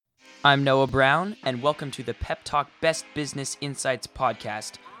I'm Noah Brown, and welcome to the Pep Talk Best Business Insights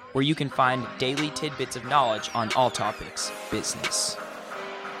podcast, where you can find daily tidbits of knowledge on all topics business.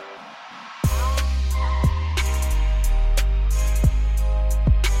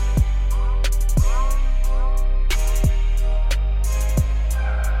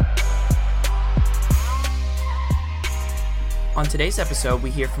 On today's episode,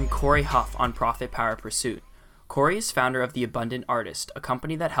 we hear from Corey Huff on Profit Power Pursuit. Corey is founder of The Abundant Artist, a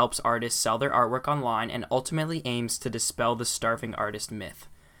company that helps artists sell their artwork online and ultimately aims to dispel the starving artist myth.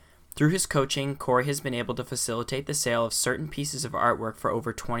 Through his coaching, Corey has been able to facilitate the sale of certain pieces of artwork for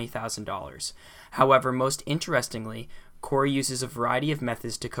over $20,000. However, most interestingly, Corey uses a variety of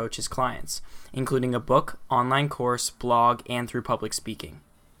methods to coach his clients, including a book, online course, blog, and through public speaking.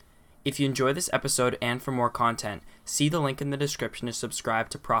 If you enjoy this episode and for more content, see the link in the description to subscribe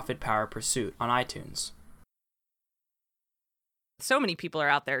to Profit Power Pursuit on iTunes. So many people are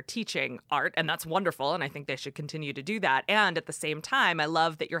out there teaching art, and that's wonderful, and I think they should continue to do that. And at the same time, I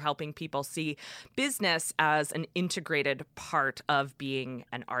love that you're helping people see business as an integrated part of being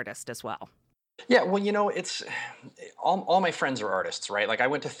an artist as well. Yeah, well, it's all my friends are artists, right? Like I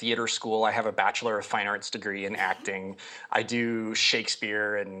went to theater school. I have a Bachelor of Fine Arts degree in acting. I do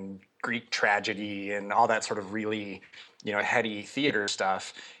Shakespeare and Greek tragedy and all that sort of really, heady theater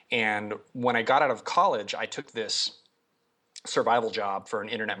stuff. And when I got out of college, I took this survival job for an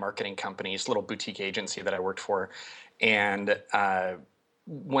internet marketing company, this little boutique agency that I worked for. And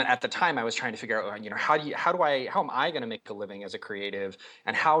when at the time I was trying to figure out, how am I going to make a living as a creative,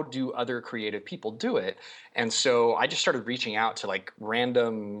 and how do other creative people do it? And so I just started reaching out to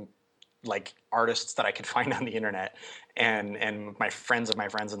random artists that I could find on the internet and my friends of my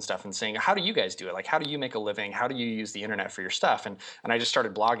friends and stuff, and saying, how do you guys do it? How do you make a living? How do you use the internet for your stuff? And I just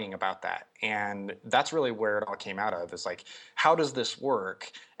started blogging about that. And that's really where it all came out of, is how does this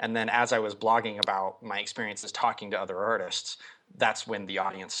work? And then as I was blogging about my experiences talking to other artists, that's when the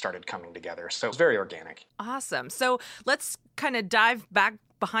audience started coming together. So it's very organic. Awesome. So let's kind of dive back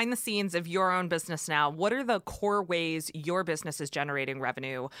behind the scenes of your own business now. What are the core ways your business is generating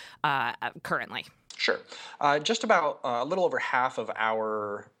revenue currently? Sure. Just about a little over half of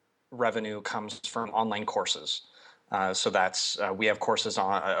our revenue comes from online courses. So that's we have courses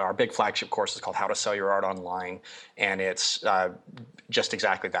on our big flagship course is called How to Sell Your Art Online, and it's just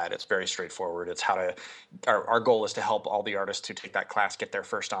exactly that. It's very straightforward. It's our goal is to help all the artists who take that class get their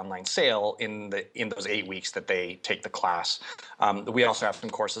first online sale in those 8 weeks that they take the class. We also have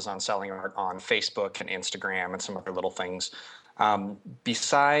some courses on selling art on Facebook and Instagram and some other little things.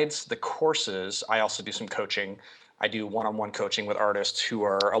 Besides the courses, I also do some coaching. I do one-on-one coaching with artists who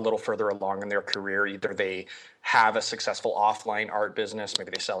are a little further along in their career. Either they have a successful offline art business, maybe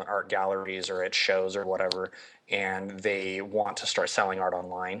they sell in art galleries or at shows or whatever, and they want to start selling art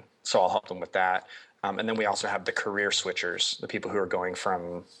online. So I'll help them with that. And then we also have the career switchers, the people who are going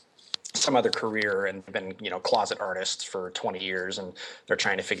from some other career and been, closet artists for 20 years, and they're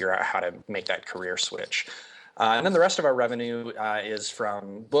trying to figure out how to make that career switch. And then the rest of our revenue is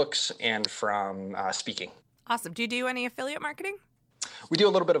from books and from speaking. Awesome. Do you do any affiliate marketing? We do a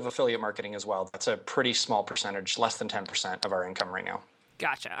little bit of affiliate marketing as well. That's a pretty small percentage, less than 10% of our income right now.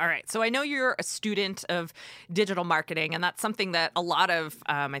 Gotcha. All right. So I know you're a student of digital marketing, and that's something that a lot of,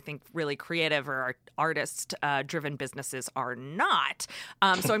 I think, really creative or artist-driven businesses are not.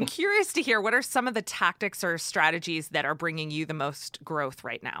 So I'm curious to hear, what are some of the tactics or strategies that are bringing you the most growth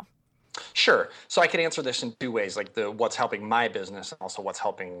right now? Sure. So I could answer this in two ways, what's helping my business and also what's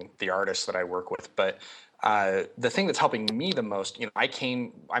helping the artists that I work with. But the thing that's helping me the most,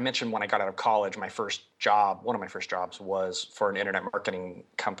 I mentioned when I got out of college, one of my first jobs was for an internet marketing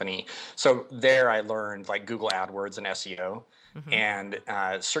company. So there I learned Google AdWords and SEO. Mm-hmm. And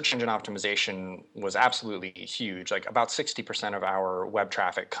search engine optimization was absolutely huge. About 60% of our web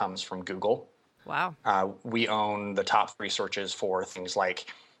traffic comes from Google. Wow. We own the top 3 searches for things like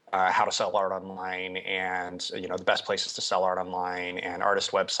how to sell art online, and the best places to sell art online, and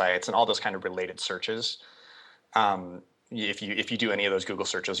artist websites, and all those kind of related searches. If you do any of those Google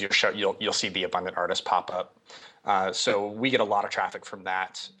searches, you'll see The Abundant Artist pop up. So we get a lot of traffic from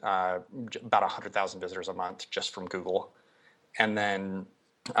that, about 100,000 visitors a month just from Google. And then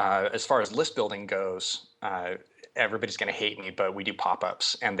as far as list building goes, everybody's going to hate me, but we do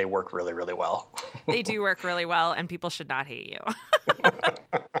pop-ups, and they work really, really well. They do work really well, and people should not hate you.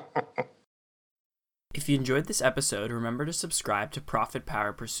 If you enjoyed this episode, remember to subscribe to Profit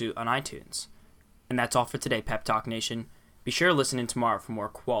Power Pursuit on iTunes. And that's all for today, Pep Talk Nation. Be sure to listen in tomorrow for more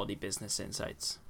quality business insights.